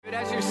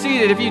As you're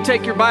seated, if you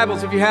take your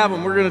Bibles, if you have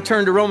them, we're going to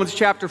turn to Romans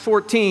chapter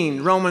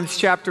 14. Romans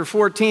chapter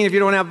 14. If you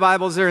don't have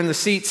Bibles, they're in the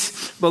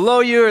seats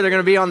below you, or they're going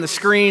to be on the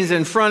screens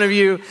in front of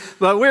you.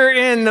 But we're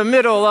in the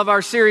middle of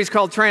our series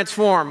called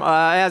Transform,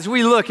 as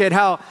we look at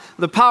how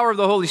the power of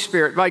the Holy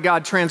Spirit by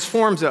God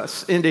transforms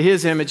us into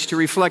His image to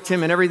reflect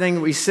Him in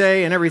everything we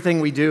say and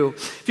everything we do.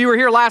 If you were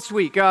here last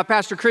week,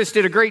 Pastor Chris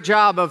did a great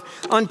job of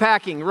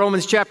unpacking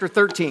Romans chapter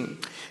 13.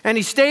 And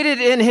he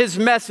stated in his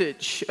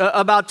message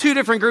about two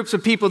different groups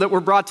of people that were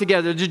brought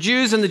together, the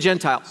Jews and the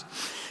Gentiles.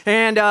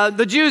 And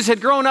the Jews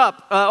had grown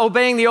up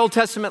obeying the Old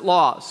Testament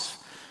laws,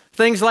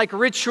 things like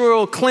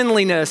ritual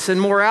cleanliness and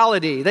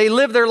morality. They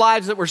lived their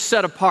lives that were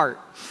set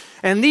apart.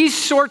 And these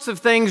sorts of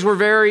things were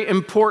very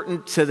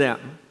important to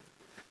them.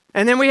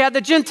 And then we had the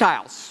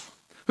Gentiles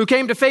who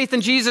came to faith in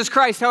Jesus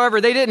Christ.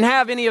 However, they didn't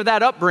have any of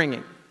that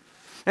upbringing.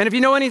 And if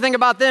you know anything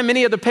about them,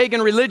 many of the pagan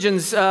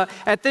religions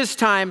at this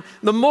time,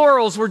 the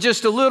morals were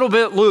just a little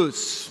bit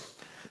loose.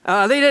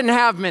 They didn't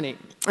have many.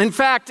 In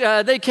fact,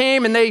 they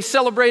came and they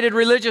celebrated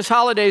religious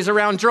holidays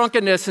around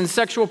drunkenness and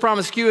sexual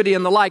promiscuity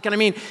and the like. And I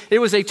mean, it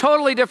was a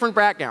totally different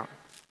background.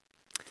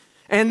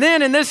 And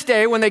then in this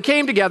day, when they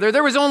came together,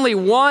 there was only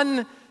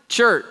one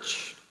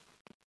church.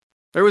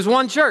 There was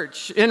one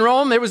church. In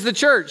Rome, it was the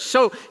church.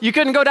 So you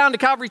couldn't go down to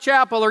Calvary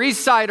Chapel or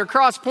Eastside or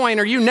Cross Point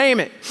or you name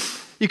it.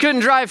 You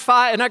couldn't drive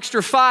an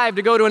extra 5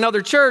 to go to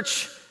another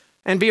church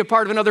and be a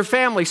part of another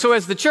family. So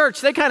as the church,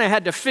 they kind of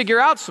had to figure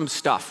out some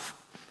stuff.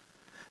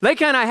 They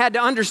kind of had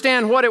to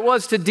understand what it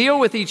was to deal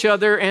with each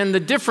other and the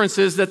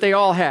differences that they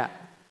all had.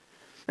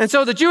 And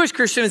so the Jewish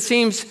Christian, it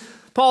seems,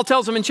 Paul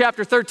tells them in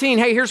chapter 13,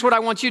 hey, here's what I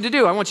want you to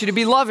do. I want you to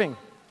be loving.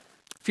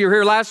 If you were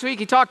here last week,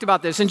 he talked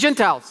about this. And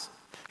Gentiles,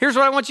 here's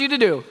what I want you to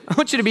do. I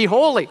want you to be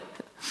holy.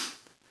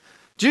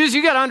 Jews,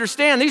 you got to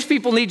understand, these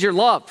people need your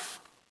love.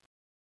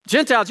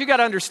 Gentiles, you got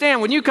to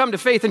understand, when you come to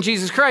faith in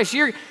Jesus Christ,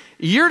 you're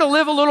to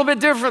live a little bit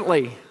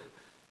differently.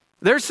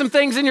 There's some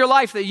things in your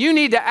life that you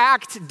need to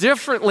act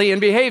differently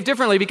and behave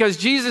differently because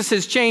Jesus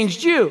has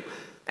changed you,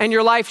 and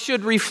your life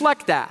should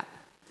reflect that.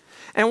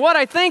 And what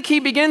I think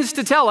he begins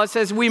to tell us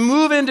as we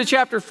move into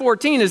chapter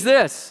 14 is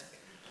this.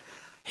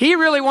 He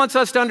really wants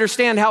us to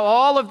understand how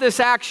all of this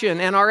action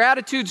and our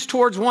attitudes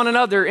towards one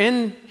another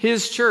in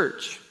his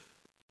church,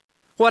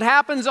 what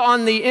happens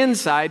on the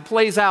inside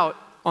plays out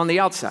on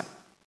the outside.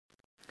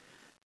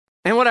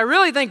 And what I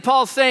really think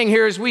Paul's saying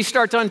here as we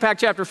start to unpack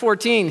chapter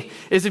 14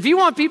 is if you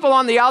want people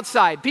on the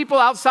outside, people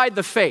outside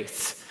the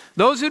faith,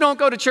 those who don't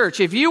go to church,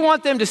 if you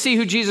want them to see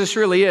who Jesus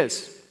really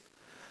is,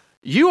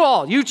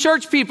 you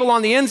church people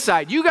on the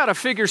inside, you got to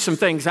figure some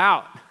things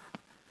out.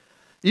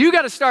 You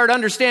got to start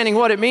understanding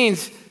what it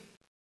means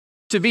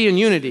to be in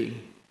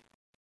unity.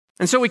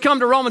 And so we come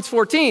to Romans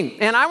 14,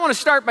 and I want to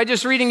start by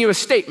just reading you a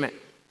statement.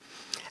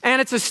 And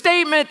it's a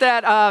statement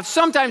that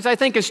sometimes I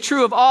think is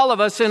true of all of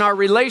us in our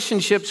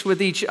relationships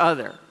with each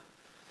other.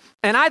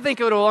 And I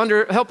think it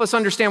will help us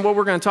understand what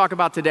we're going to talk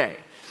about today.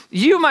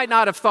 You might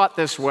not have thought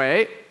this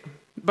way,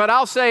 but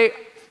I'll say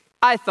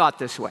I thought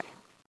this way.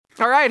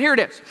 All right, here it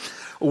is.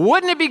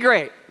 Wouldn't it be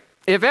great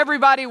if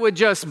everybody would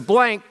just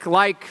blank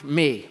like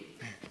me?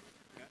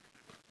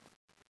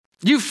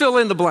 You fill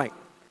in the blank.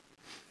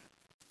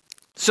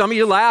 Some of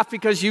you laugh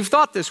because you've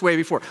thought this way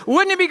before.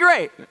 Wouldn't it be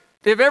great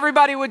if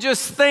everybody would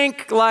just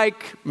think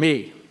like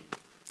me?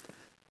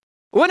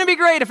 Wouldn't it be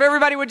great if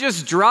everybody would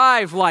just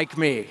drive like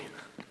me?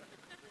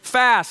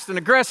 Fast and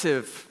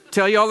aggressive.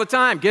 Tell you all the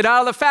time, get out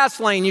of the fast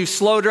lane, you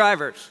slow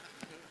drivers.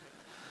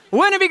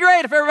 Wouldn't it be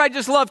great if everybody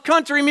just loved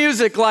country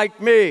music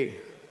like me?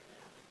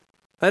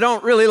 I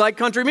don't really like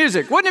country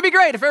music. Wouldn't it be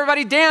great if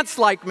everybody danced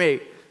like me?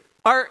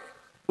 Or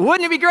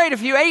wouldn't it be great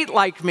if you ate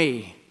like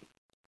me?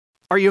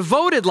 Or you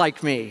voted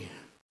like me?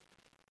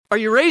 Or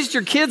you raised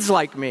your kids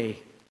like me?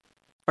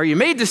 Or you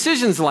made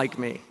decisions like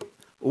me?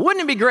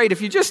 Wouldn't it be great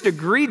if you just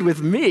agreed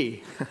with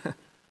me?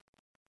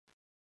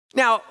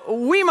 Now,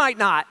 we might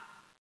not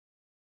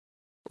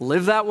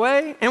live that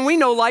way, and we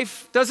know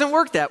life doesn't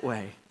work that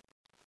way.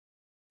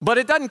 But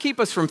it doesn't keep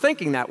us from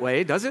thinking that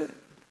way, does it?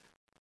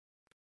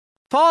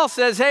 Paul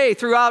says, hey,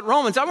 throughout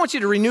Romans, I want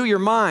you to renew your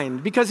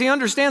mind because he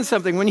understands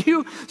something. When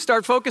you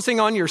start focusing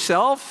on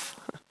yourself,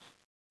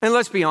 and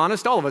let's be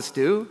honest, all of us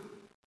do,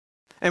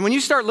 and when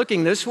you start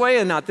looking this way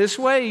and not this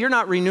way, you're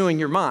not renewing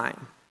your mind.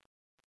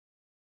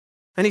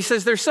 And he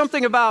says, there's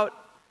something about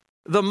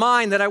the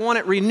mind that I want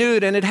it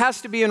renewed, and it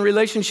has to be in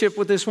relationship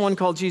with this one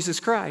called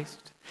Jesus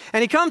Christ.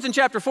 And he comes in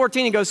chapter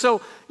 14 and goes,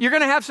 so you're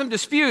going to have some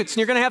disputes and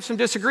you're going to have some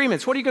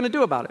disagreements. What are you going to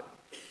do about it?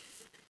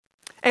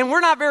 And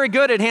we're not very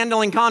good at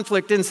handling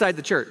conflict inside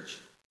the church.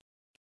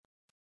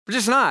 We're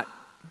just not.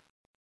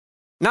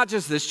 Not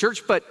just this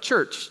church, but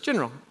church,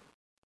 general.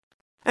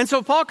 And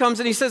so Paul comes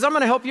and he says, I'm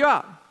going to help you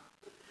out.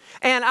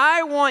 And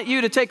I want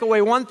you to take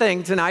away one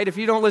thing tonight. If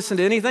you don't listen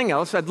to anything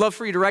else, I'd love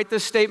for you to write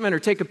this statement or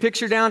take a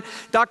picture down.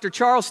 Dr.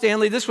 Charles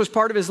Stanley, this was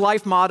part of his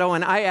life motto,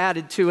 and I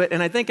added to it,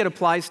 and I think it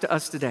applies to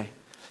us today.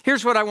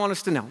 Here's what I want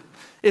us to know,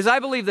 is I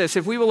believe this: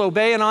 if we will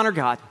obey and honor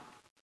God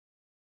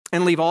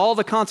and leave all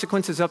the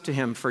consequences up to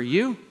him for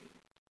you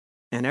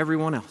and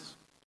everyone else,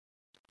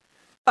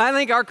 I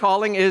think our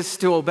calling is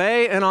to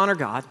obey and honor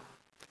God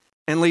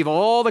and leave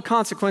all the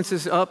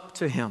consequences up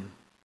to Him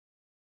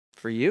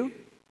for you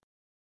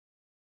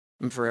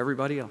and for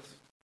everybody else.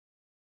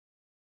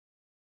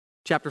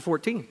 Chapter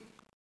 14.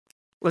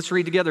 Let's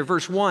read together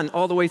verse 1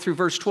 all the way through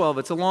verse 12.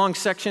 It's a long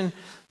section,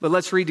 but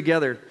let's read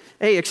together.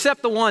 Hey,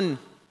 accept the one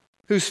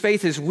whose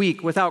faith is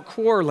weak without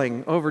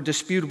quarreling over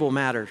disputable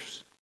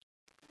matters.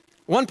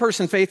 One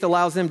person's faith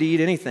allows them to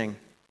eat anything,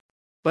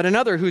 but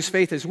another whose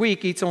faith is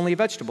weak eats only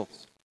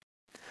vegetables.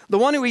 The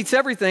one who eats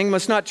everything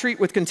must not treat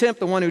with contempt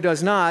the one who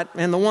does not,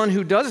 and the one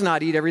who does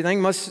not eat everything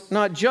must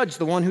not judge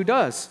the one who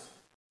does,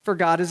 for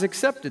God has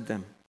accepted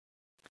them.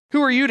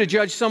 Who are you to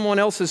judge someone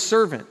else's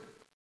servant?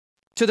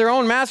 To their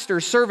own master,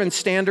 servants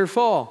stand or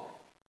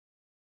fall,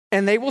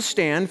 and they will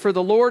stand, for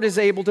the Lord is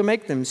able to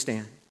make them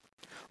stand.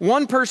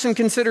 One person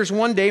considers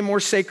one day more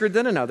sacred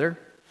than another,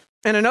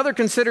 and another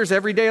considers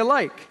every day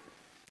alike.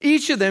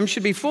 Each of them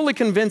should be fully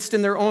convinced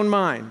in their own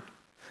mind.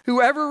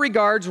 Whoever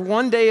regards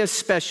one day as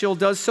special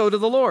does so to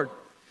the Lord.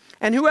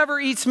 And whoever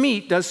eats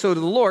meat does so to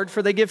the Lord,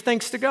 for they give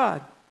thanks to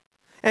God.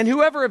 And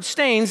whoever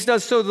abstains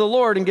does so to the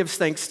Lord and gives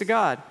thanks to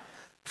God.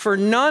 For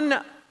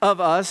none of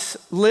us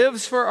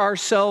lives for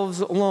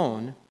ourselves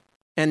alone,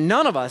 and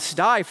none of us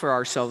die for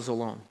ourselves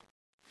alone.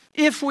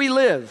 If we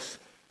live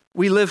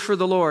for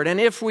the Lord.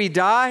 And if we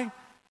die,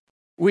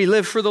 we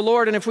live for the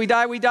Lord. And if we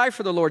die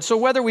for the Lord. So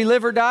whether we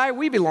live or die,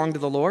 we belong to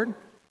the Lord.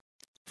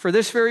 For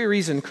this very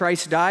reason,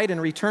 Christ died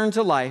and returned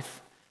to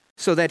life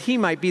so that he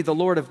might be the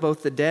Lord of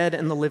both the dead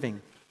and the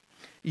living.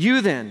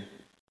 You then,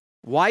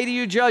 why do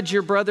you judge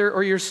your brother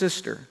or your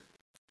sister?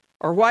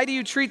 Or why do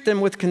you treat them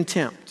with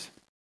contempt?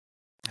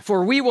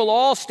 For we will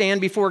all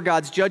stand before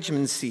God's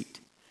judgment seat.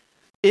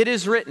 It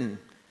is written,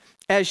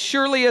 as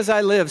surely as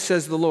I live,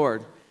 says the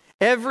Lord,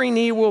 every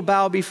knee will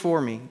bow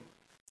before me,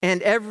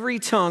 and every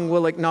tongue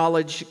will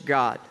acknowledge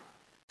God.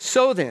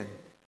 So then,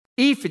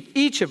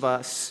 each of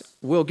us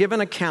will give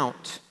an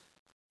account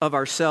of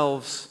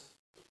ourselves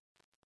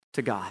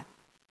to God.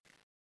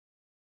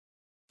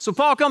 So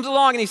Paul comes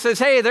along and he says,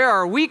 hey, there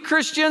are weak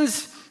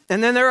Christians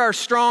and then there are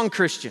strong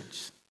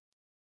Christians,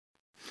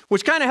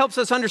 which kind of helps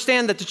us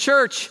understand that the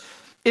church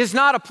is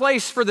not a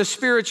place for the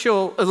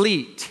spiritual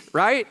elite,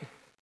 right?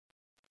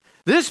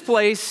 This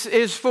place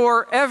is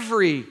for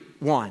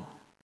everyone.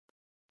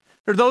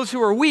 There are those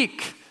who are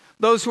weak,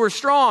 those who are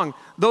strong,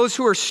 those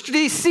who are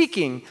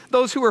seeking,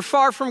 those who are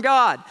far from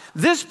God.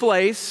 This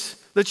place,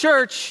 the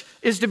church,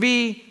 is to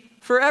be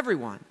for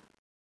everyone.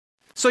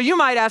 So you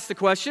might ask the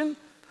question,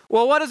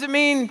 well, what does it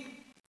mean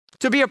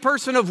to be a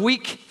person of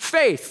weak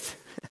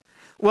faith?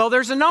 Well,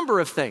 there's a number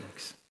of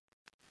things.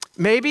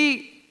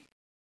 Maybe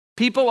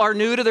people are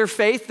new to their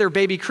faith, they're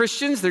baby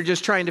Christians, they're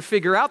just trying to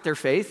figure out their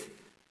faith.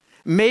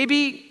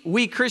 Maybe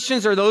weak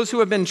Christians are those who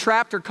have been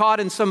trapped or caught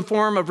in some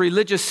form of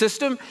religious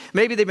system.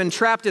 Maybe they've been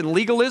trapped in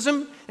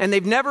legalism and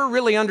they've never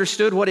really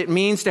understood what it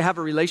means to have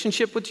a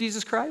relationship with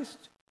Jesus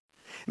Christ.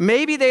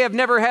 Maybe they have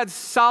never had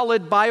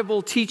solid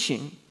Bible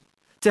teaching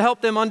to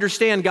help them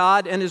understand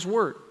God and His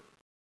Word.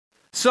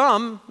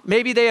 Some,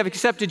 maybe they have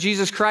accepted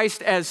Jesus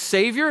Christ as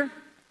Savior.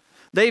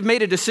 They've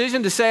made a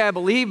decision to say, I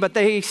believe, but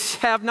they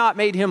have not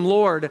made Him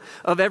Lord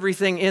of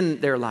everything in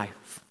their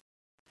life.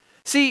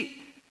 See,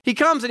 he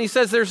comes and he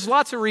says there's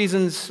lots of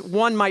reasons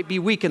one might be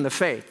weak in the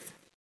faith.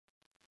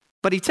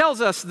 But he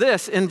tells us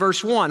this in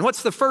verse 1.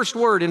 What's the first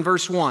word in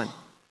verse 1?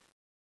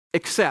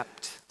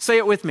 Accept. Say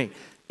it with me.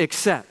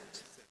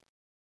 Accept.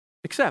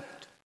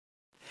 Accept.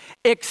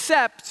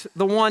 Accept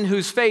the one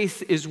whose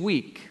faith is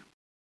weak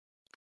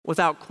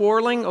without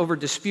quarreling over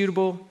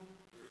disputable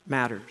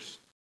matters.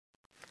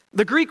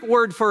 The Greek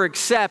word for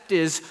accept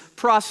is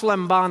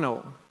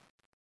proslambano.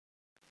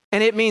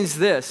 And it means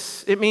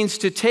this. It means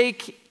to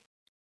take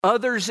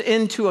others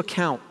into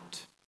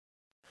account,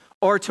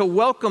 or to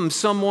welcome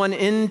someone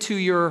into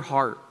your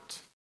heart.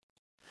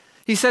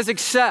 He says,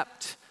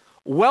 accept,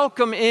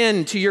 welcome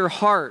into your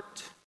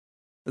heart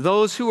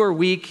those who are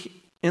weak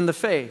in the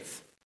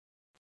faith.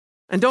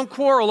 And don't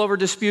quarrel over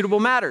disputable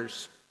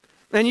matters.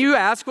 And you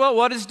ask, well,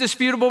 what is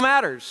disputable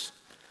matters?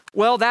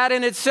 Well, that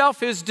in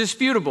itself is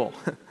disputable.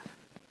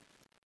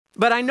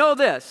 But I know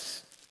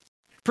this,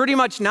 pretty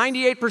much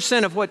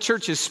 98% of what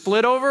churches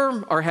split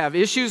over or have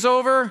issues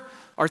over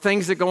or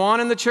things that go on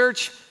in the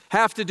church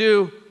have to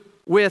do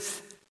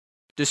with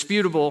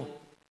disputable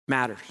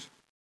matters.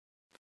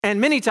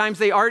 And many times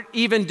they aren't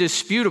even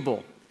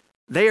disputable.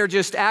 They are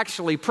just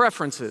actually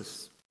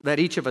preferences that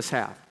each of us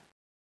have.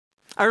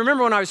 I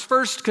remember when I was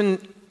first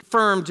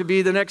confirmed to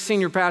be the next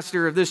senior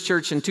pastor of this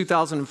church in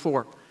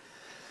 2004.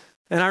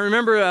 And I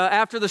remember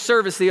after the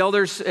service, the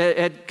elders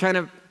had kind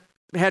of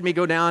had me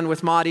go down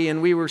with Marty,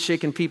 and we were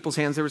shaking people's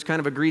hands. There was kind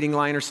of a greeting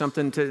line or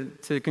something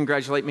to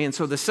congratulate me. And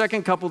so the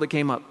second couple that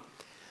came up,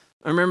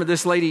 I remember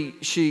this lady,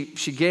 she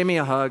gave me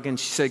a hug and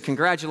she said,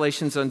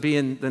 congratulations on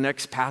being the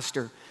next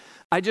pastor.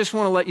 I just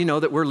want to let you know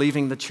that we're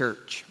leaving the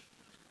church.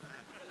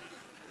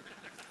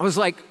 I was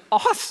like,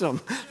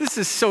 awesome. This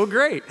is so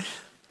great.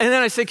 And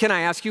then I said, can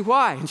I ask you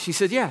why? And she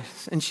said,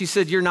 yes. And she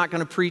said, you're not going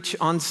to preach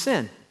on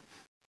sin.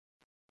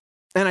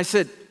 And I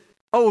said,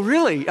 "Oh,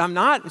 really? I'm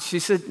not?" And she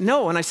said,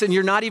 "No." And I said,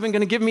 "You're not even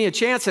going to give me a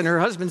chance?" And her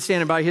husband's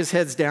standing by, his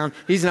head's down.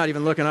 He's not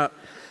even looking up.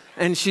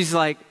 And she's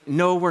like,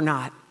 "No, we're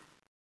not."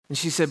 And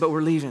she said, "But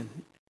we're leaving."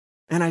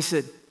 And I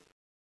said,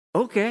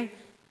 "Okay."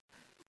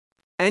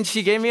 And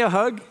she gave me a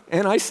hug,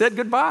 and I said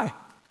goodbye.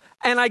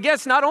 And I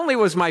guess not only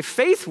was my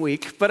faith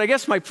weak, but I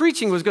guess my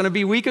preaching was going to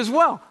be weak as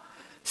well.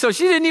 So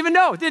she didn't even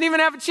know, didn't even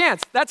have a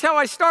chance. That's how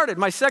I started,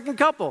 my second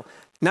couple.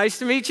 "Nice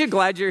to meet you,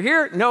 glad you're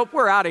here." "Nope,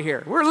 we're out of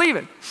here. We're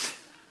leaving."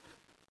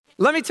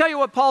 Let me tell you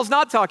what Paul's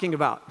not talking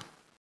about.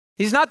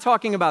 He's not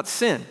talking about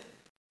sin.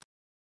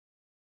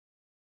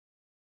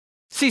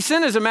 See,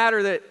 sin is a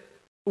matter that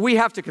we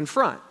have to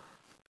confront.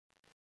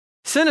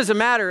 Sin is a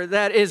matter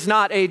that is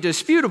not a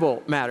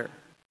disputable matter.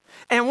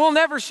 And we'll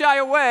never shy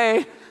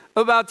away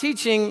about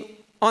teaching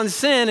on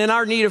sin and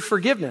our need of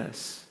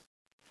forgiveness.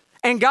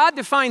 And God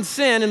defines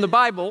sin in the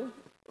Bible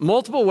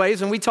multiple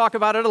ways, and we talk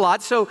about it a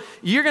lot, so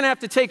you're going to have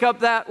to take up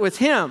that with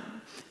him.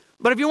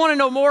 But if you want to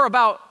know more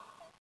about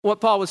what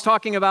Paul was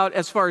talking about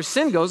as far as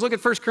sin goes, look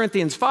at 1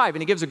 Corinthians 5,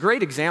 and he gives a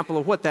great example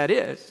of what that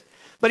is.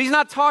 But he's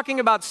not talking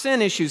about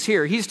sin issues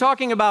here. He's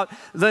talking about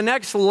the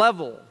next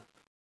level,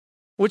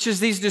 which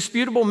is these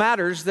disputable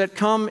matters that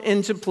come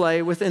into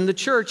play within the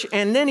church,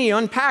 and then he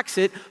unpacks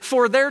it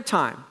for their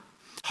time.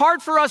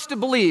 Hard for us to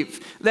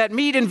believe that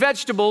meat and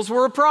vegetables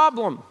were a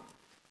problem.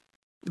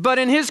 But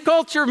in his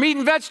culture, meat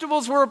and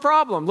vegetables were a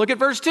problem. Look at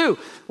verse 2.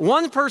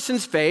 One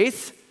person's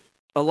faith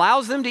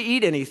allows them to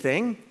eat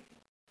anything,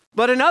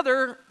 but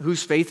another,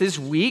 whose faith is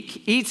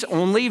weak, eats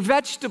only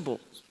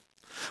vegetables.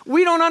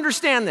 We don't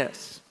understand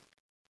this.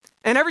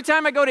 And every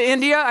time I go to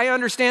India, I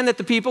understand that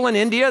the people in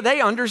India, they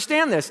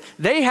understand this.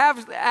 They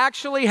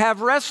actually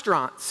have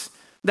restaurants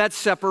that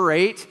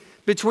separate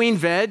between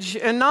veg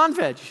and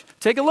non-veg.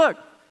 Take a look.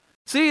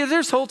 See,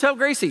 there's Hotel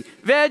Gracie,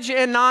 veg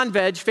and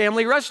non-veg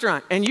family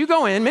restaurant. And you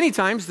go in, many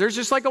times, there's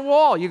just like a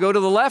wall. You go to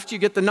the left, you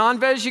get the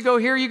non-veg, you go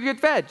here, you get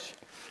veg.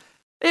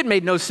 It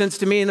made no sense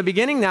to me in the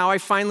beginning. Now I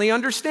finally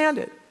understand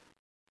it.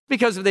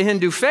 Because of the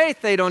Hindu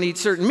faith, they don't eat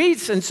certain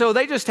meats, and so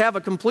they just have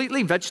a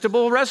completely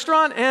vegetable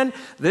restaurant, and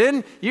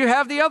then you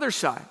have the other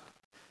side.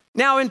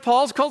 Now, in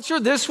Paul's culture,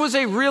 this was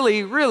a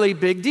really, really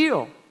big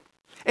deal.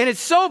 And it's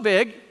so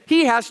big,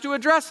 he has to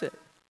address it.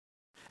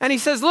 And he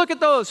says, look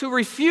at those who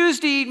refuse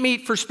to eat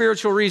meat for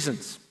spiritual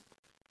reasons.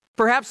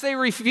 Perhaps they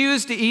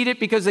refused to eat it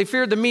because they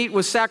feared the meat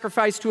was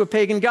sacrificed to a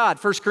pagan god.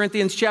 1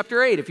 Corinthians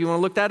chapter 8, if you want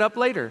to look that up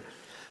later.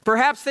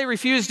 Perhaps they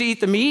refused to eat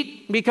the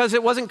meat because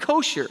it wasn't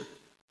kosher.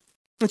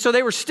 And so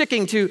they were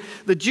sticking to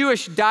the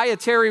Jewish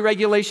dietary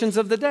regulations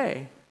of the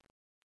day.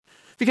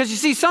 Because you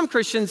see, some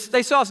Christians,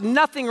 they saw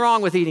nothing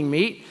wrong with eating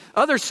meat.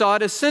 Others saw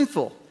it as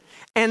sinful.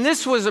 And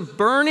this was a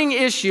burning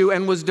issue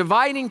and was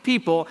dividing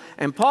people.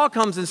 And Paul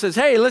comes and says,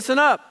 hey, listen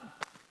up.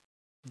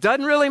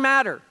 Doesn't really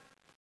matter.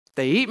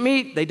 They eat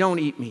meat, they don't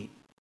eat meat.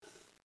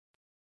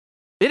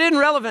 It isn't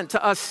relevant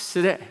to us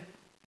today.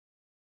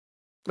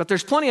 But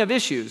there's plenty of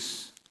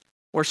issues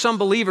where some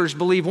believers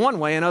believe one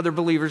way and other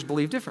believers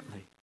believe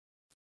differently.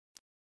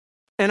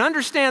 And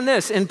understand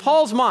this, in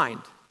Paul's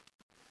mind,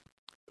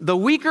 the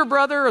weaker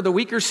brother or the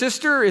weaker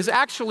sister is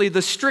actually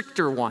the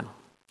stricter one.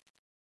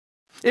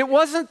 It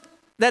wasn't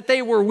that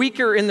they were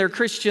weaker in their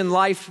Christian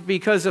life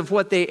because of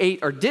what they ate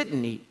or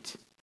didn't eat.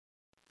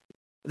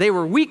 They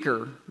were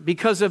weaker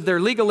because of their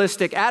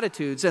legalistic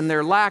attitudes and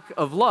their lack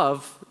of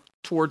love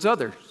towards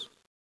others.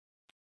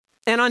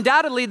 And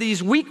undoubtedly,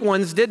 these weak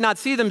ones did not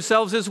see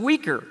themselves as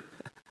weaker.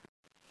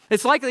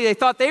 It's likely they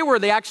thought they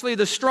were actually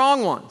the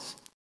strong ones.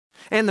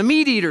 And the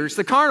meat eaters,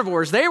 the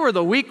carnivores, they were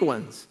the weak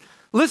ones.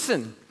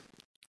 Listen,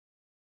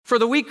 for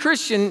the weak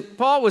Christian,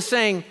 Paul was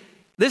saying,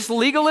 this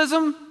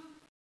legalism,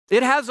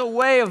 it has a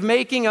way of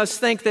making us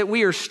think that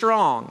we are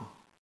strong.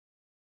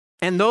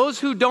 And those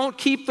who don't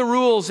keep the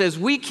rules as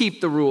we keep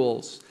the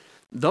rules,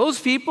 those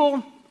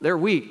people, they're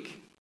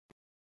weak.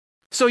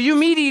 So you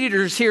meat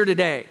eaters here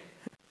today,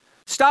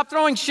 stop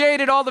throwing shade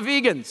at all the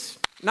vegans.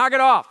 Knock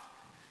it off.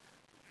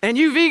 And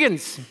you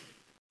vegans,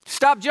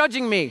 stop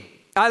judging me.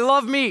 I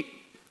love meat.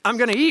 I'm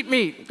going to eat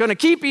meat. I'm going to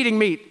keep eating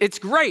meat. It's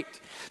great.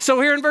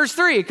 So here in verse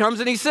 3, he comes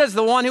and he says,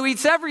 the one who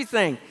eats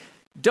everything,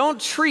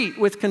 don't treat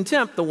with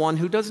contempt the one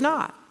who does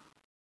not.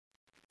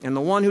 And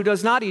the one who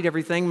does not eat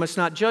everything must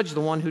not judge the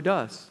one who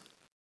does.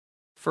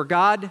 For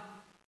God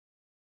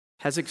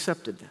has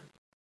accepted them.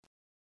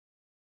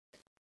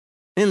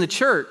 In the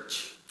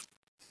church,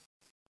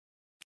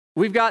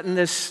 we've gotten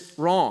this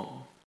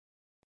wrong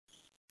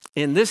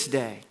in this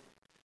day.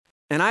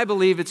 And I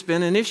believe it's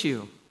been an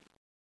issue.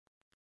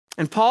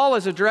 And Paul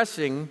is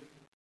addressing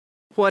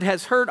what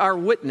has hurt our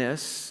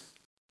witness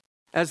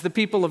as the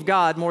people of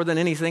God more than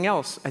anything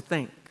else, I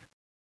think.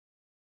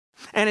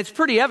 And it's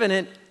pretty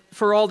evident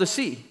for all to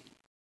see,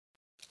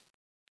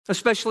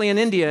 especially in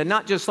India,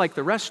 not just like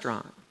the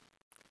restaurant.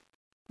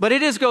 But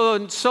it is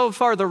going so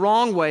far the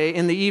wrong way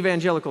in the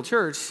evangelical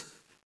church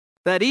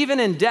that even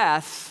in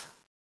death,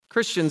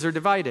 Christians are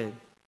divided.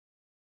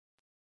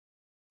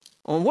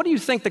 Well, what do you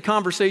think the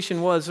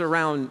conversation was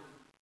around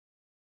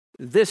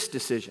this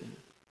decision?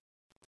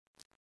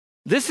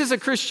 This is a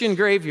Christian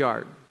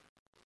graveyard.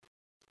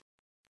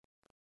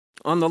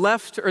 On the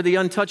left are the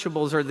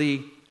untouchables, or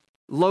the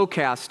low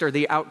caste, or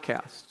the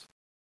outcast.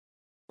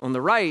 On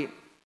the right,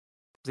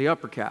 the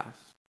upper caste.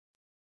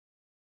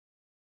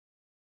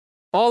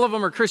 All of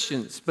them are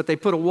Christians, but they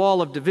put a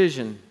wall of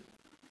division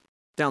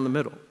down the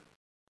middle.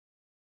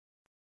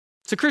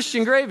 It's a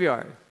Christian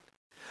graveyard.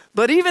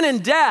 But even in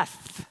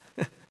death,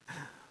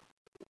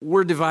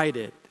 we're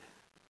divided.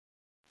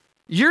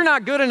 You're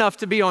not good enough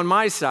to be on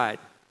my side,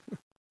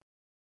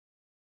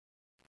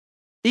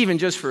 even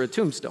just for a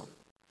tombstone.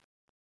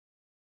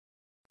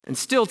 And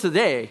still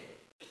today,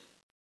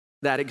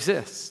 that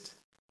exists.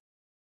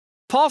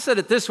 Paul said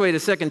it this way to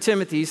 2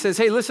 Timothy. He says,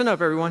 hey, listen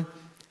up, everyone.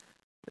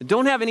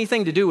 Don't have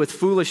anything to do with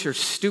foolish or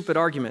stupid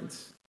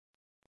arguments,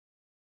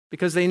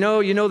 because they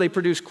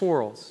produce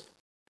quarrels.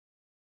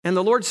 And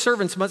the Lord's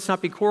servants must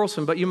not be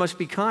quarrelsome, but you must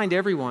be kind to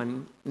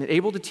everyone, and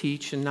able to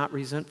teach and not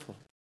resentful.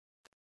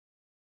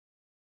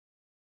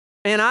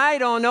 And I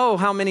don't know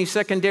how many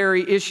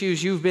secondary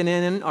issues you've been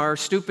in are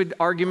stupid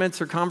arguments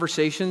or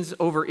conversations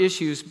over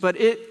issues, but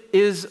it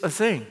is a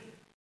thing.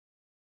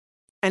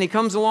 And he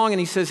comes along and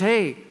he says,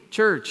 hey,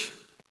 church,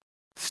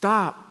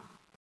 stop.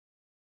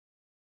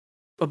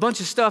 A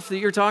bunch of stuff that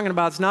you're talking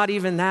about is not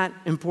even that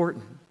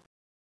important.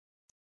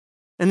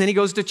 And then he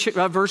goes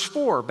to verse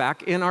 4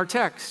 back in our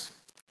text.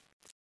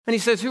 And he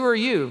says, who are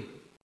you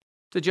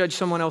to judge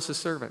someone else's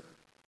servant?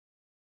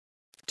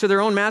 To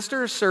their own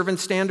master,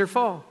 servants stand or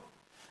fall.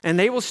 And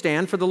they will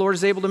stand, for the Lord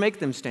is able to make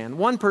them stand.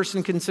 One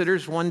person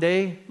considers one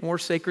day more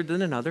sacred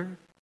than another.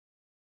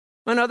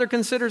 Another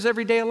considers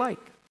every day alike.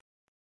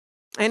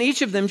 And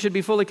each of them should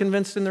be fully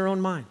convinced in their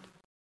own mind.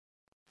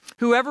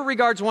 Whoever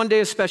regards one day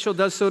as special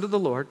does so to the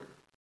Lord.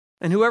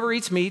 And whoever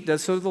eats meat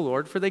does so to the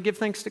Lord, for they give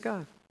thanks to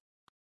God.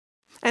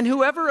 And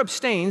whoever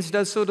abstains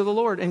does so to the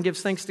Lord and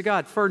gives thanks to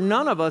God. For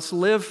none of us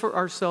live for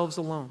ourselves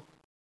alone.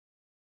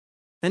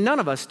 And none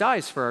of us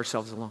dies for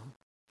ourselves alone.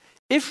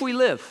 If we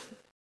live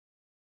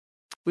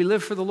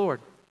for the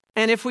Lord.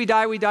 And if we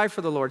die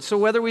for the Lord. So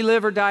whether we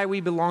live or die, we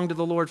belong to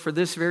the Lord. For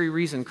this very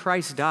reason,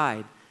 Christ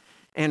died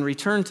and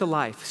returned to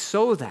life,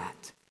 so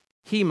that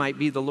he might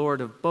be the Lord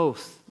of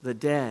both the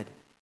dead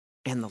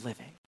and the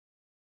living.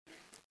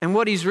 And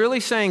what he's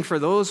really saying for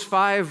those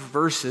 5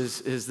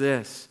 verses is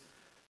this: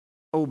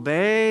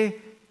 obey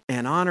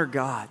and honor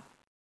God,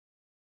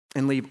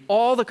 and leave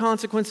all the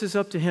consequences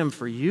up to him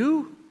for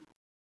you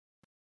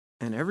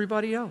and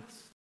everybody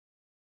else.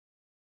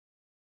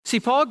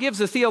 See, Paul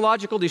gives a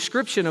theological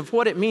description of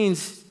what it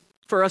means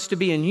for us to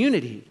be in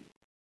unity.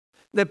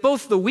 That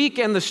both the weak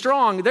and the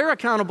strong, they're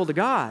accountable to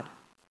God.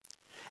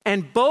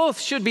 And both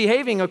should be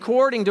behaving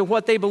according to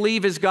what they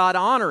believe is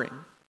God-honoring.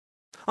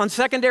 On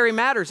secondary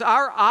matters,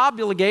 our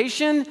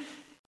obligation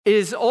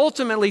is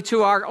ultimately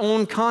to our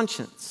own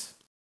conscience.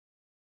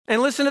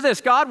 And listen to this: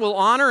 God will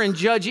honor and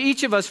judge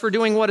each of us for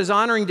doing what is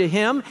honoring to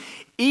him,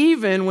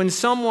 even when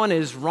someone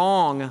is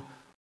wrong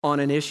on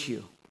an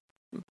issue.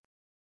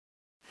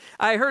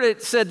 I heard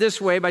it said this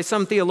way by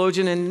some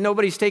theologian, and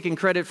nobody's taking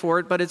credit for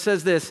it, but it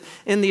says this: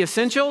 in the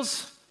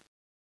essentials,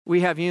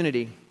 we have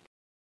unity.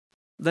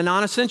 The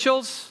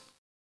non-essentials,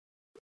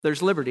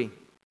 there's liberty.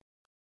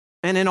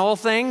 And in all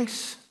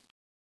things,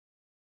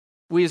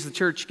 we as the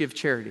church give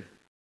charity.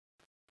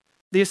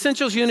 The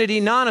essentials, unity;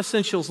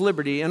 non-essentials,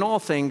 liberty. In all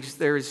things,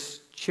 there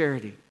is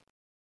charity.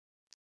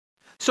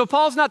 So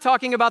Paul's not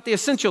talking about the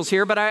essentials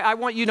here, but I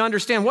want you to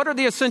understand, what are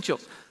the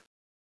essentials?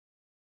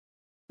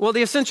 Well,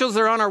 the essentials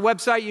are on our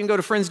website. You can go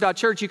to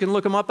friends.church. You can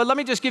look them up. But let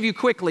me just give you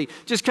quickly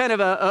just kind of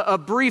a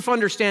brief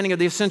understanding of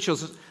the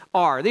essentials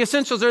are. The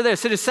essentials are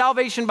this: it is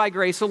salvation by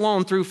grace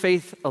alone, through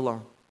faith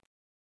alone.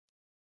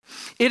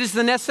 It is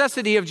the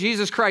necessity of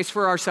Jesus Christ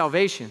for our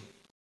salvation.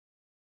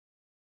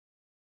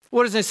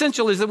 What is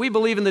essential is that we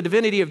believe in the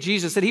divinity of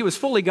Jesus, that he was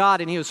fully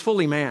God and he was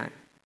fully man.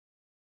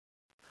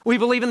 We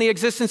believe in the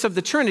existence of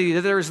the Trinity,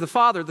 that there is the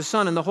Father, the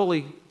Son, and the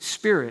Holy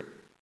Spirit.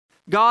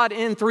 God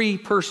in 3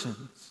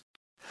 persons.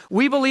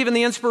 We believe in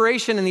the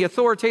inspiration and the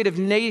authoritative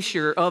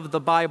nature of the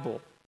Bible.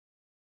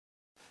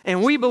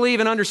 And we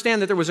believe and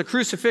understand that there was a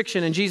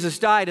crucifixion and Jesus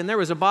died, and there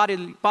was a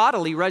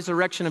bodily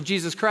resurrection of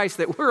Jesus Christ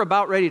that we're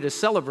about ready to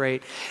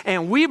celebrate.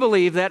 And we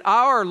believe that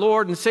our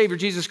Lord and Savior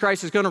Jesus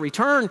Christ is going to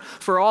return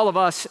for all of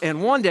us,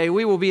 and one day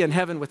we will be in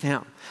heaven with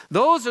him.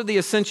 Those are the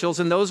essentials,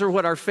 and those are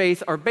what our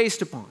faith are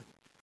based upon.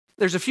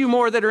 There's a few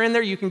more that are in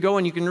there. You can go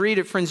and you can read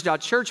at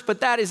friends.church,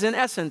 but that is in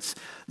essence,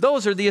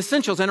 those are the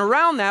essentials. And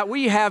around that,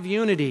 we have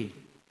unity.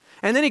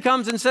 And then he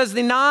comes and says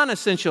the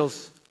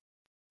non-essentials.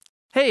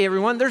 Hey,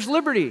 everyone, there's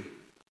liberty.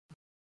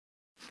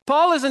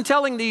 Paul isn't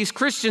telling these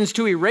Christians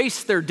to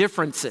erase their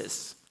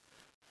differences.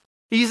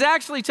 He's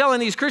actually telling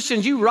these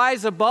Christians, you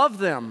rise above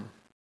them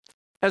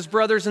as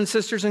brothers and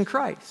sisters in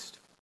Christ.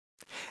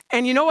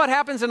 And you know what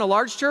happens in a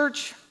large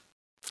church?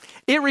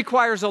 It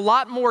requires a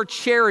lot more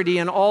charity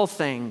in all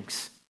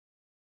things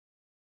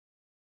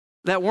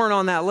that weren't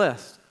on that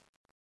list.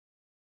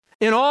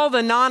 In all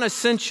the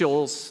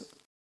non-essentials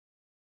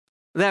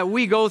that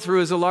we go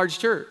through as a large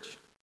church.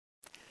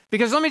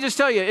 Because let me just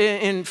tell you,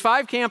 in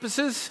 5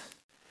 campuses,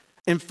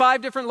 in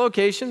 5 different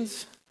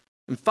locations,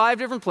 in 5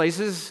 different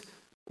places,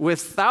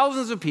 with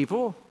thousands of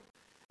people,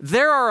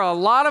 there are a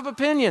lot of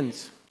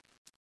opinions.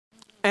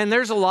 And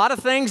there's a lot of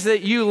things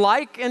that you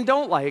like and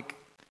don't like.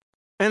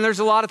 And there's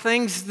a lot of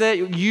things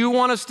that you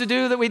want us to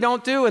do that we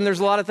don't do. And there's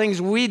a lot of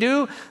things we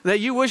do that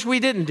you wish we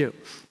didn't do.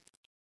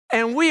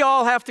 And we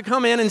all have to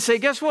come in and say,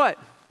 guess what?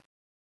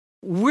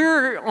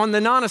 We're on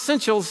the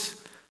non-essentials.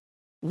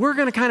 We're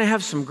going to kind of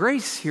have some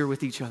grace here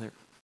with each other.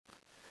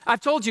 I've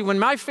told you, when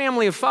my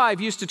family of 5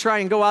 used to try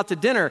and go out to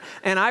dinner,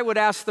 and I would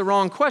ask the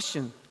wrong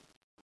question,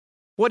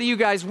 what do you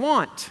guys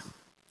want?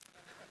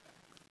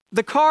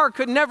 The car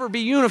could never be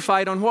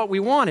unified on what we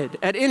wanted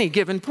at any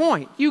given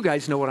point. You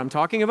guys know what I'm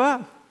talking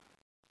about.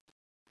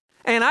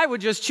 And I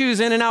would just choose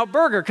In-N-Out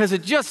Burger because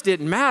it just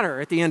didn't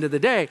matter at the end of the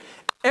day.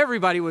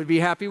 Everybody would be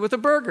happy with a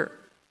burger.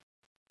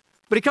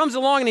 But he comes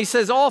along and he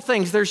says, all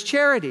things, there's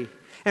charity.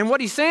 And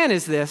what he's saying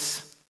is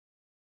this.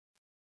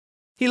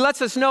 He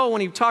lets us know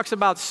when he talks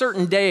about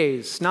certain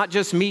days, not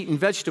just meat and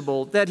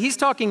vegetable, that he's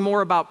talking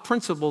more about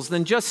principles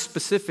than just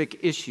specific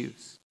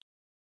issues.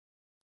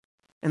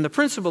 And the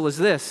principle is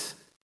this,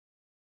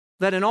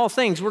 that in all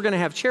things we're going to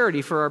have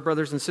charity for our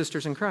brothers and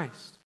sisters in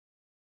Christ.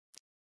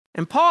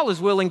 And Paul is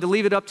willing to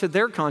leave it up to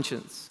their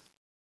conscience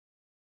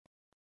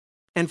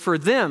and for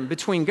them,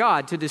 between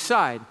God, to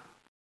decide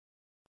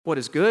what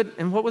is good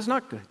and what was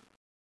not good.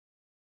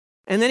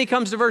 And then he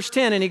comes to verse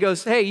 10 and he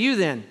goes, hey, you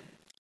then,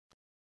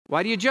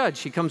 why do you judge?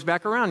 He comes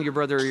back around your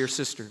brother or your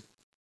sister.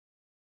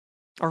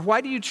 Or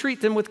why do you treat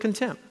them with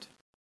contempt?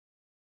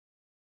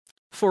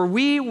 For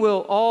we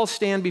will all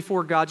stand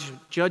before God's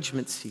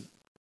judgment seat.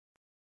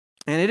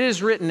 And it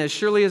is written, as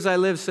surely as I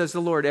live, says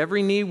the Lord,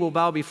 every knee will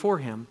bow before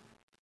him.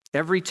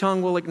 Every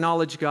tongue will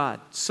acknowledge God.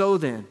 So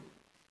then,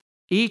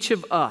 each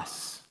of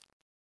us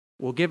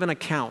will give an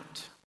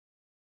account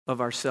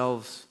of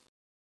ourselves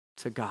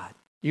to God.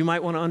 You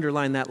might want to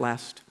underline that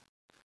last.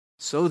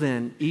 So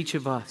then, each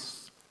of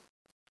us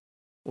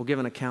will give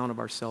an account of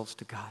ourselves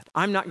to God.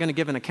 I'm not going to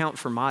give an account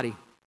for Madi.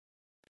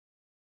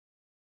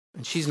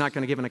 And she's not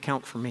going to give an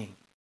account for me.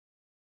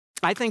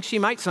 I think she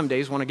might some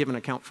days want to give an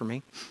account for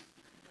me.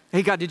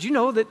 Hey, God, did you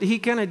know that he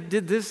kind of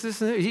did this, and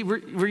that?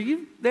 Were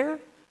you there?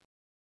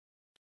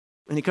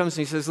 And he comes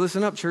and he says,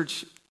 listen up,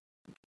 church.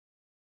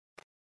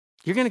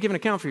 You're going to give an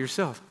account for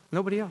yourself,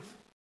 nobody else.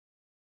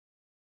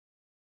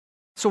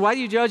 So why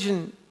do you judge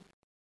and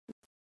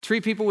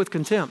treat people with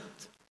contempt?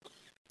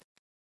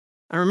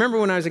 I remember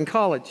when I was in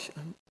college,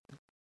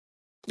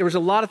 there was a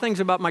lot of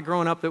things about my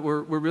growing up that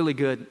were really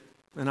good,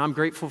 and I'm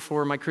grateful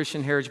for my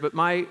Christian heritage, but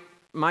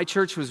my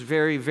church was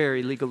very,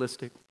 very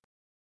legalistic.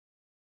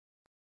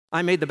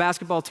 I made the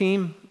basketball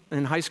team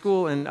in high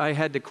school, and I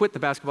had to quit the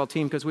basketball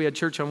team because we had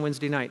church on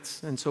Wednesday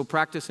nights, and so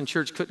practice and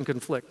church couldn't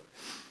conflict.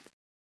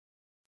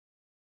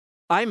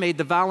 I made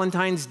the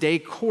Valentine's Day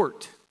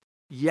court,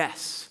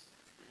 yes,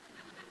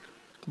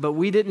 but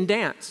we didn't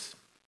dance,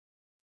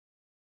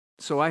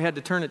 so I had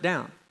to turn it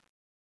down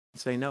and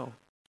say no.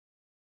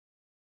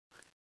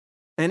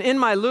 And in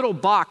my little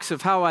box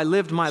of how I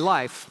lived my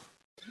life,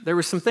 there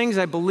were some things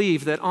I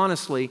believed that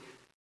honestly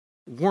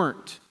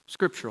weren't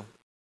scriptural.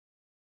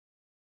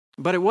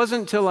 But it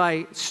wasn't until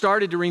I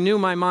started to renew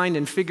my mind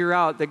and figure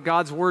out that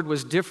God's word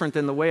was different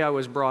than the way I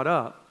was brought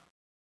up.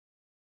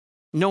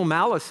 No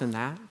malice in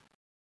that.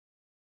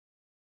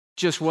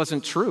 Just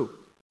wasn't true.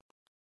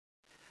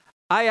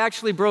 I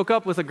actually broke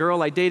up with a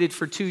girl I dated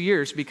for 2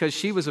 years because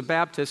she was a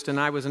Baptist and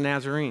I was a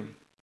Nazarene.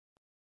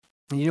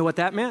 And you know what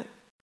that meant?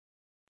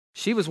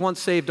 She was once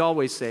saved,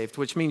 always saved,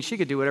 which means she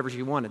could do whatever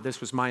she wanted.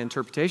 This was my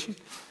interpretation.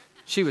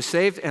 She was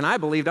saved, and I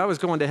believed I was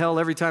going to hell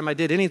every time I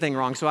did anything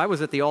wrong, so I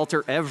was at the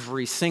altar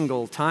every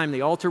single time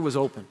the altar was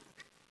open.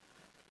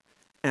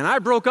 And I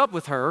broke up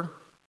with her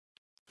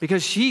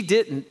because she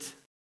didn't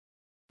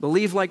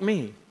believe like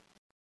me.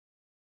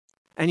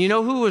 And you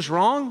know who was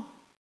wrong?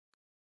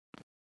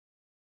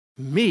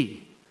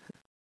 Me.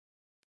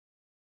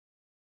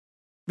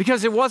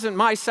 Because it wasn't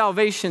my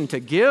salvation to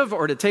give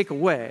or to take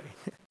away.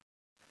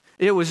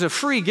 It was a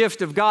free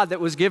gift of God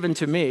that was given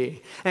to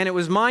me, and it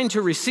was mine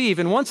to receive.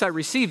 And once I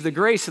received the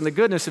grace and the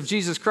goodness of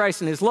Jesus Christ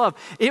and his love,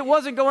 it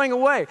wasn't going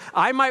away.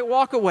 I might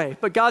walk away,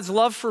 but God's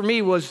love for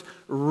me was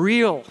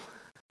real.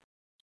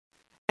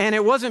 And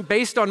it wasn't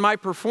based on my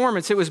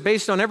performance. It was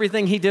based on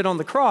everything he did on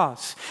the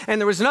cross.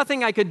 And there was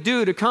nothing I could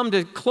do to come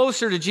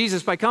closer to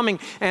Jesus by coming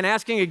and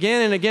asking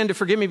again and again to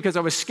forgive me because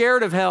I was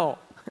scared of hell.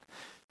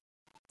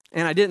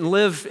 And I didn't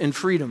live in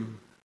freedom.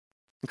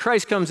 And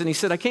Christ comes and he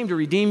said, I came to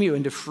redeem you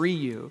and to free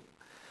you.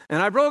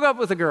 And I broke up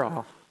with a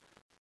girl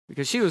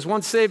because she was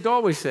once saved,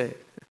 always saved.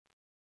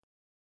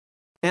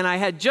 And I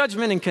had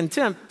judgment and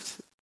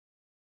contempt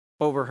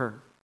over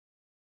her.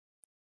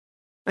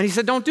 And he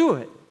said, don't do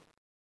it.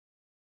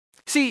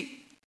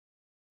 See,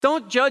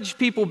 don't judge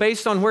people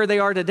based on where they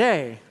are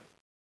today.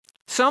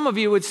 Some of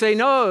you would say,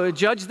 no,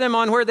 judge them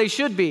on where they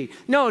should be.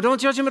 No, don't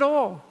judge them at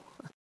all.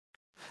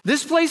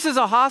 This place is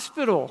a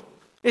hospital.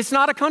 It's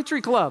not a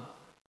country club.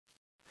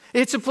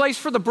 It's a place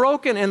for the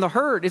broken and the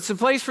hurt. It's a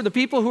place for the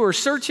people who are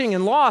searching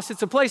and lost.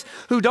 It's a place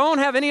who don't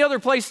have any other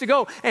place to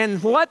go.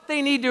 And what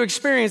they need to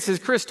experience, as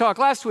Chris talked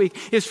last week,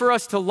 is for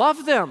us to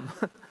love them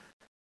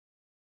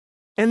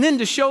and then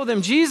to show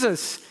them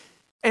Jesus,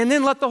 and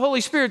then let the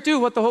Holy Spirit do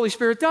what the Holy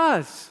Spirit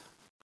does.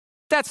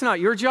 That's not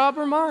your job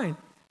or mine.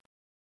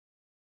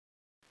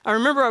 I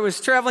remember I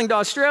was traveling to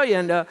Australia,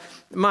 and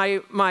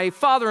my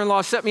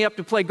father-in-law set me up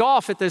to play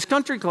golf at this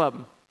country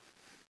club.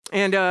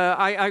 And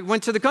I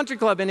went to the country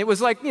club, and it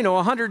was like,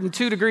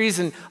 102 degrees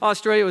in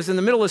Australia. It was in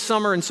the middle of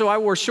summer, and so I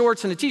wore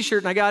shorts and a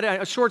T-shirt, and I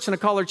got shorts and a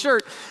collared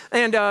shirt.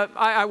 And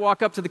I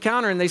walk up to the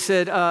counter, and they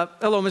said,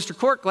 hello, Mr.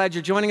 Cork, glad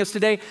you're joining us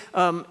today.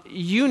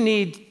 You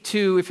need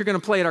to, if you're going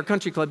to play at our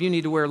country club, you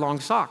need to wear long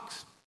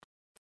socks.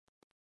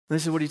 And I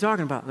said, what are you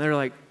talking about? And they're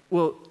like,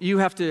 well, you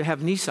have to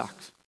have knee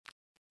socks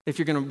if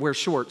you're going to wear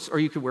shorts, or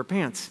you could wear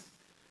pants.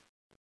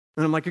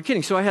 And I'm like, you're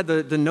kidding. So I had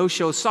the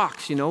no-show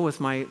socks, with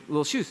my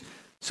little shoes.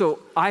 So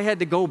I had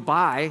to go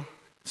buy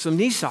some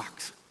knee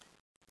socks.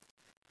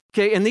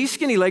 Okay, and these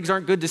skinny legs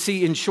aren't good to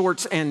see in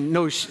shorts and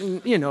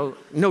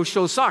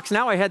no-show socks.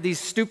 Now I had these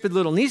stupid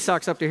little knee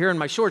socks up to here, and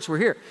my shorts were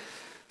here.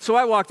 So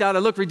I walked out, I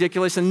looked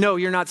ridiculous, and no,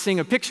 you're not seeing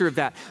a picture of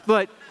that.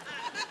 But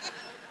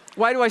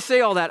why do I say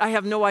all that? I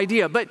have no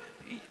idea. But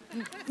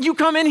you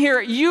come in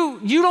here, you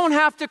don't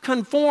have to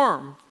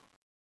conform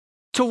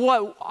to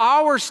what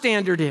our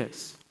standard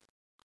is.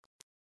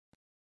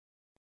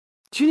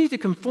 You need to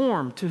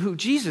conform to who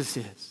Jesus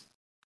is.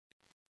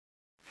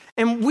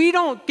 And we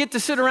don't get to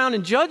sit around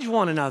and judge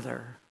one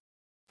another.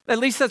 At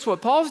least that's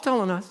what Paul's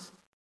telling us.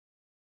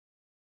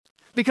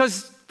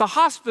 Because the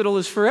hospital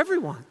is for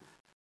everyone.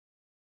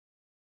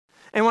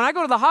 And when I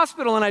go to the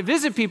hospital and I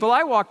visit people,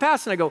 I walk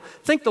past and I go,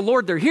 thank the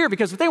Lord they're here,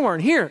 because if they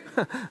weren't here,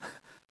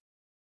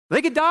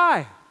 they could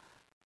die.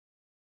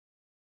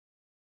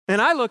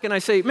 And I look and I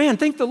say, man,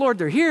 thank the Lord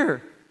they're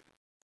here.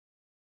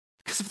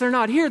 Because if they're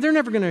not here, they're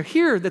never going to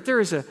hear that there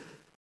is a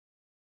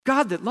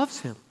God that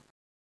loves him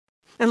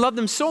and loved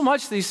them so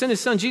much that he sent his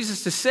son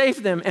Jesus to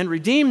save them and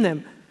redeem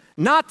them,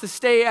 not to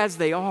stay as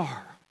they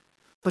are,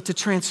 but to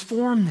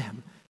transform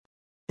them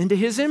into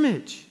his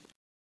image.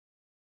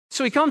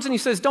 So he comes and he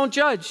says, don't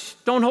judge,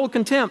 don't hold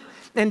contempt,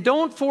 and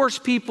don't force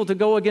people to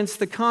go against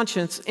the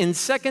conscience in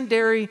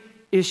secondary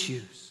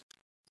issues.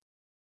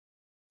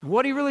 And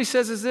what he really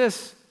says is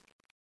this: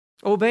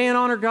 obey and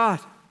honor God.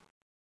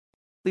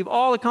 Leave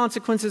all the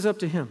consequences up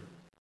to him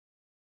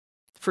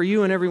for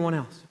you and everyone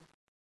else.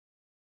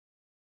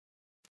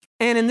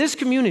 And in this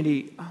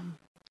community,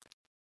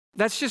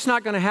 that's just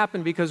not going to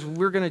happen because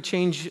we're going to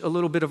change a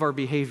little bit of our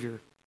behavior.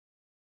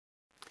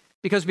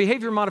 Because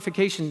behavior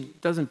modification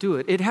doesn't do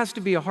it. It has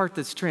to be a heart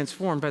that's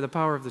transformed by the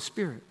power of the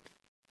Spirit.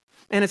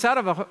 And it's out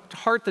of a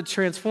heart that's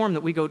transformed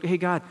that we go, hey,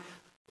 God,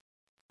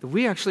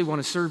 we actually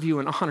want to serve you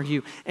and honor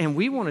you, and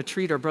we want to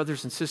treat our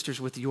brothers and sisters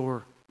with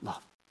your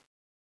love.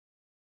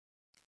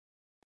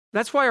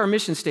 That's why our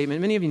mission statement,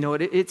 many of you know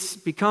it, it's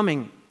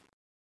becoming.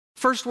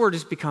 First word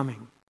is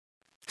becoming.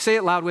 Say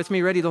it loud with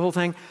me. Ready, the whole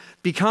thing?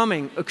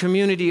 Becoming a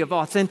community of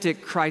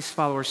authentic Christ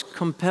followers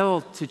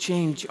compelled to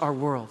change our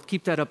world.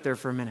 Keep that up there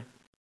for a minute.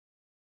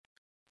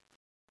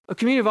 A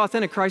community of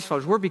authentic Christ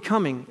followers. We're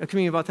becoming a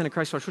community of authentic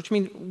Christ followers, which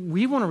means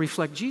we want to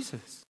reflect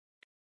Jesus.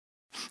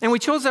 And we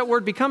chose that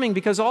word becoming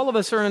because all of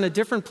us are in a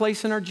different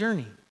place in our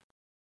journey.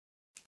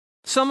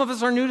 Some of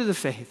us are new to the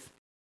faith.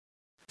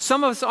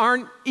 Some of us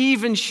aren't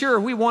even sure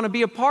we want to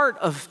be a part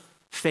of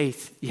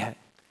faith yet.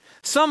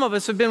 Some of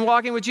us have been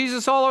walking with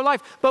Jesus all our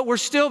life, but we're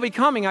still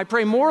becoming, I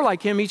pray, more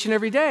like him each and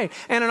every day.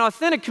 And an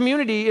authentic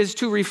community is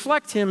to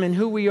reflect him in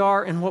who we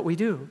are and what we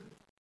do.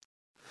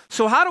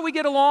 So how do we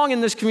get along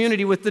in this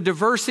community with the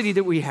diversity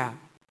that we have?